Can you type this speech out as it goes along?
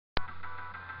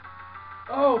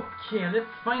Okay, let's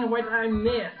find what I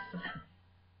missed.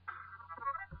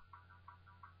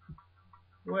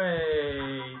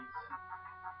 Wait.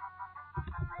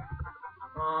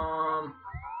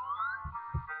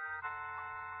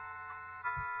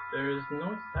 There's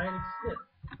no side exit.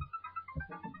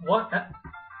 What?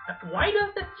 Why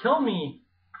does that kill me?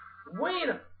 Wait.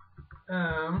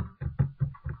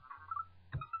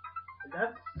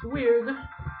 That's weird.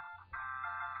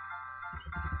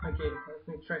 Okay, let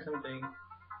me try something.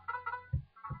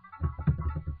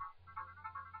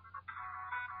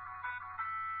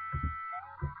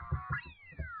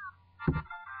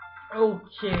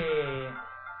 Okay.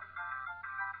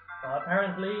 Well,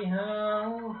 apparently,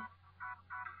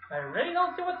 I really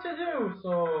don't see what to do,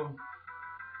 so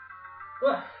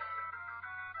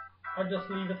I'll just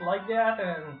leave it like that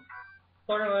and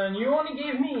start on a new one he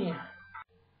gave me.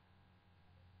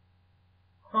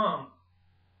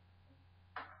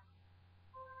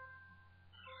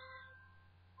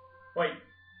 Wait.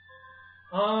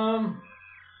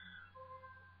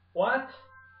 What?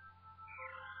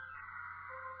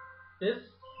 This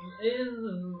is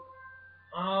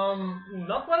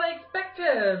not what I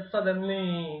expected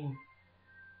suddenly.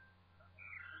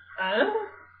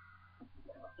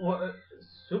 What?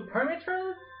 Super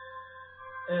Metroid?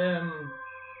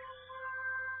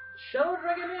 Shadow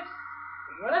Dragon X?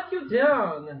 What have you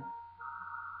done?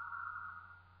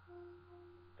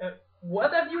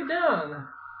 What have you done?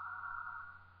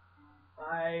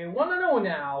 I wanna know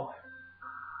now.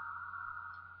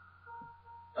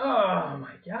 Oh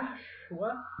my gosh,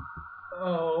 what?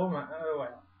 Oh my, oh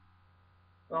well.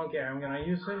 I don't care, I'm gonna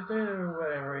use it,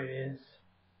 whatever it is.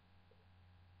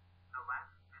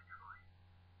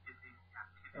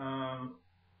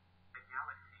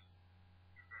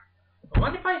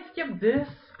 What if I skip this?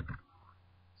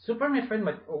 Super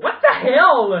Metroid, what the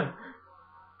hell?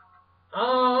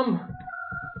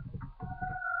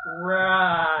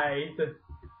 Right.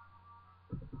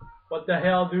 What the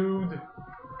hell, dude?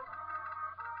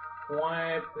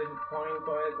 Point,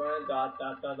 dot.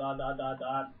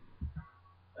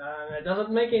 It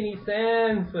doesn't make any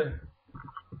sense.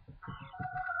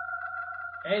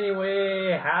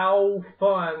 Anyway, how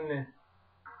fun.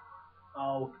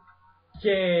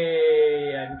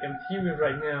 Okay, I'm confused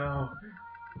right now.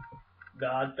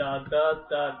 Dot.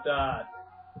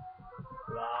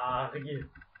 Lag.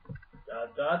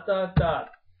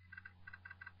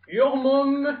 Your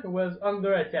mom was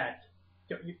under attack.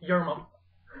 Your mom.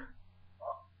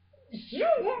 You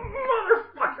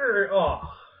motherfucker! Oh.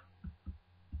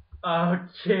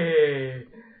 Okay.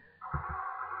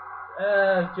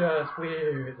 That's just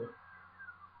weird.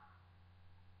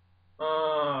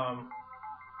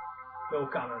 No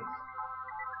comments.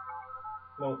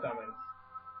 No comments.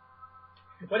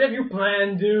 What have you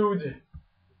planned, dude?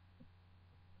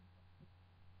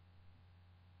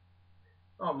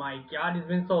 Oh my god, it's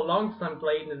been so long since I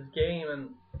played this game and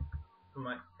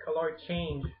my color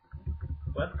changed.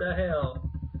 What the hell?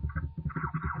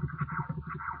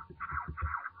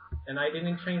 And I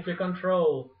didn't change the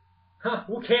control. Huh,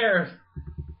 who cares?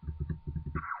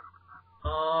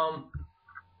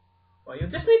 Well, you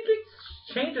definitely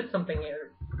changed something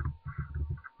here.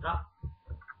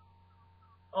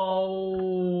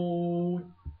 Oh,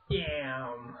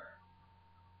 damn.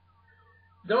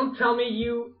 Don't tell me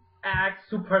you act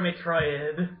Super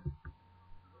Metroid.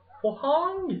 For how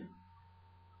long?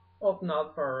 Oh,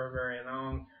 not for very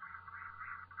long.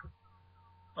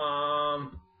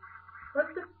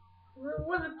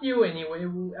 Was it you anyway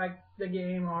who act the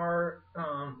game, or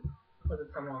was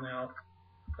it someone else?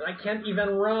 And I can't even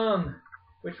run,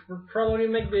 which would probably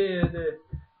make the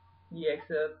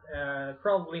exit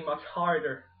probably much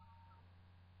harder.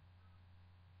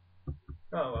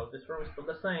 Oh well, this room is still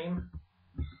the same.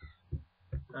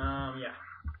 Yeah.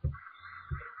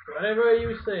 Whatever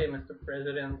you say, Mr.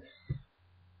 President.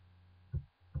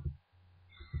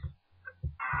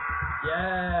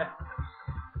 Yeah.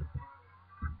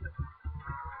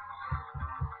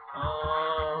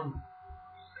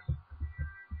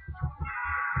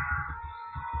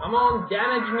 Come on,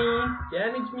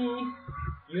 damage me.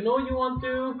 You know you want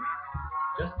to.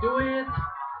 Just do it.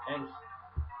 And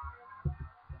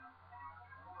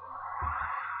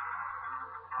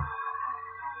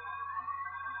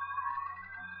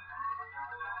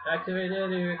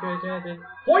activated.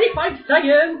 45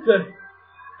 seconds.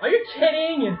 Are you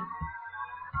kidding?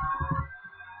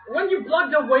 When you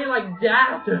block the way like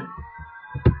that,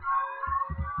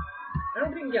 I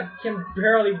don't think I can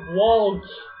barely walk.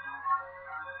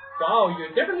 Wow,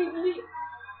 you're definitely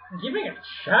giving a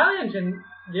challenge in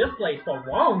this place for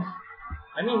once.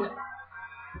 I mean,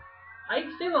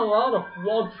 I've seen a lot of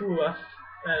walkthroughs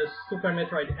Super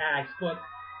Metroid X, but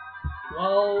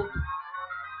well,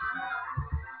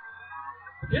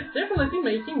 it's definitely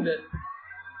making the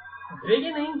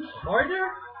beginning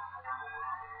harder.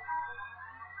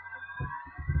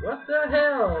 What the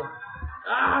hell?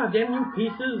 Ah, damn you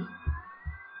pieces!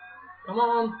 Come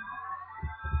on,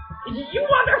 you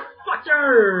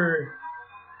motherfucker!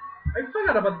 I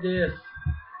forgot about this.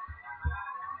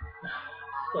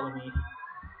 Son of me.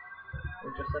 We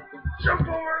just have to jump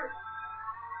over.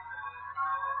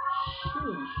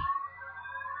 Sheesh.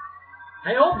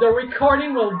 I hope the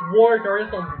recording will work or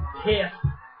else I'll be pissed.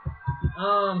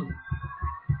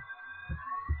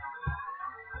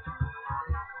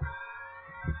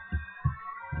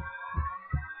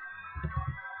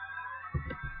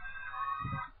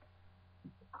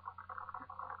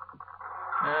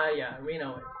 Yeah, we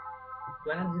know it.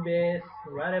 Planet the best,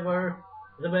 whatever,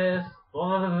 the best.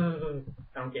 Oh,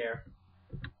 I don't care.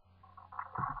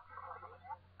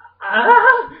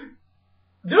 Ah!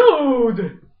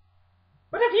 Dude!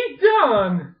 What have you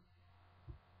done?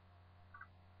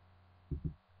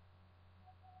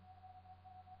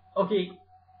 Okay,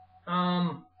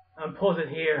 I'm pause it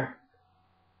here.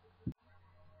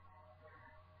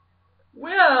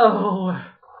 Well,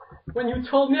 when you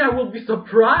told me I would be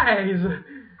surprised.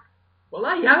 Well,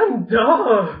 I am,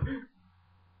 duh!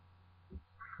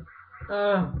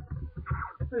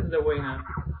 This is the way now.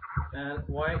 And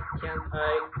why can't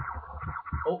I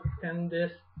open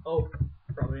this? Oh,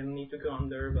 probably need to go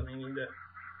under, but I need to...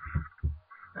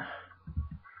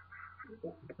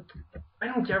 I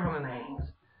don't care about the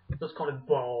names. Just call it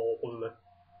ball.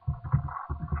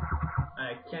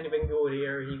 I can't even go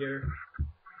there either.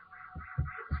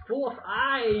 It's full of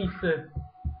ice!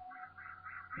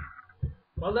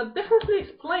 Well, that definitely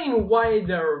explains why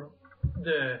the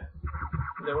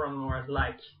run was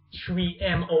like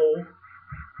 3MO.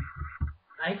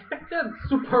 I expected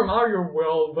Super Mario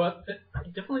World, but I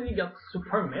definitely got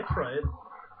Super Metroid.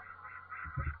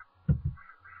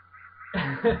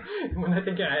 When I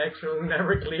think I actually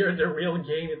never cleared the real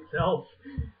game itself.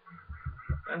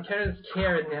 I'm kind of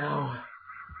scared now.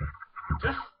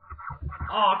 Just...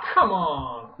 oh, come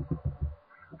on!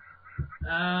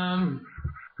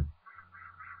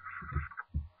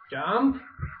 Jump?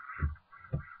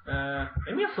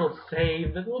 Maybe I should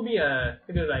save. That will be a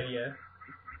good idea.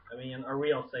 I mean, a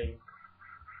real save.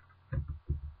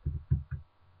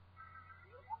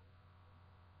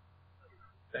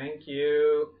 Thank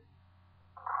you.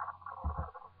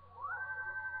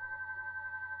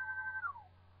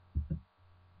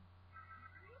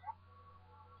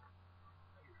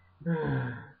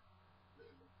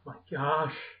 My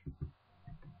gosh.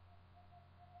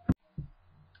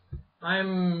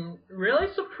 I'm really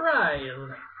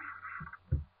surprised.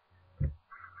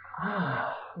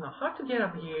 Now, how to get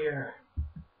up here?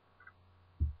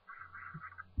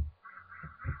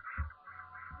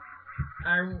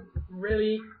 I'm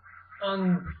really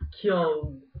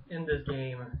unskilled in this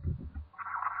game,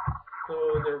 so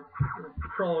there will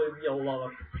probably be a lot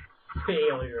of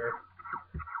failure.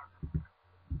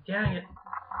 Dang it!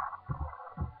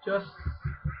 Just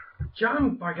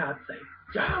jump, for God's sake,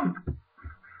 jump!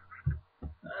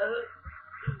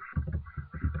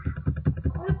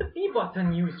 What is the B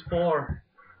button used for?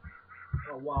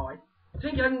 Oh wow, I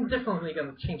think I'm definitely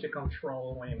gonna change the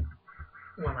control when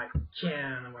I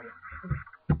can.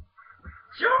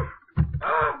 Jump!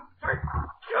 Ah, for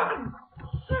God's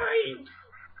sake!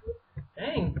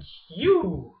 Thank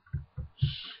you!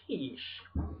 Sheesh.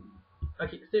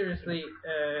 Okay, seriously,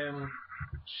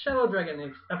 Shadow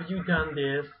Dragon, have you done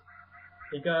this?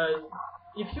 Because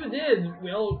if you did,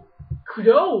 well,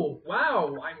 kudo!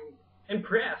 Wow, I'm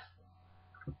impressed.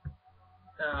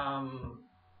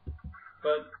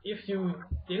 But if you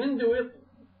didn't do it,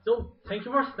 so thank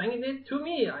you for sending it to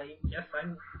me. I guess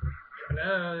I'm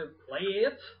gonna play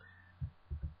it.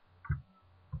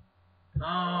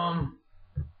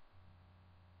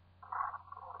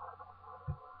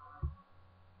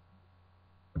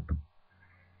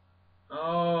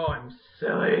 Oh, I'm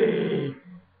silly.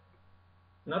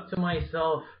 Not to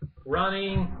myself.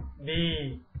 Running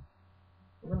the...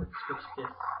 I'm gonna switch this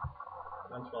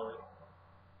eventually.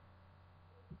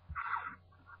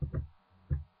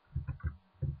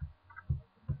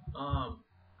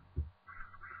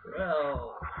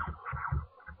 Well,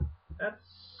 that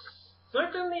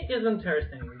certainly is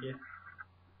interesting.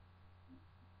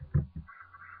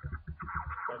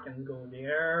 I can go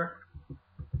there.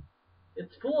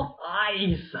 It's full of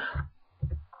ice.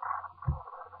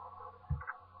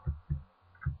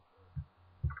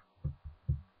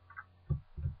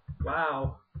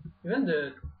 Wow, even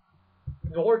the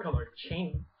door color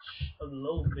changed a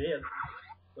little bit.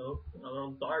 So, a little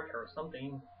know, darker or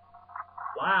something.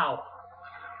 Wow.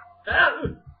 Ah!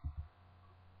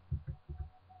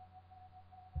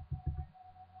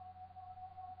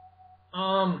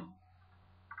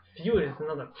 Phew, it's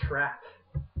another trap.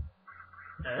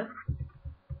 Huh?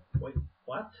 Wait,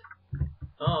 what?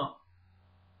 Oh,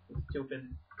 stupid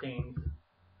things.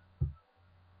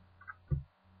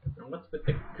 And what's with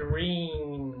the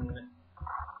green?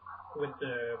 With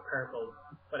the purple?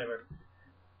 Whatever.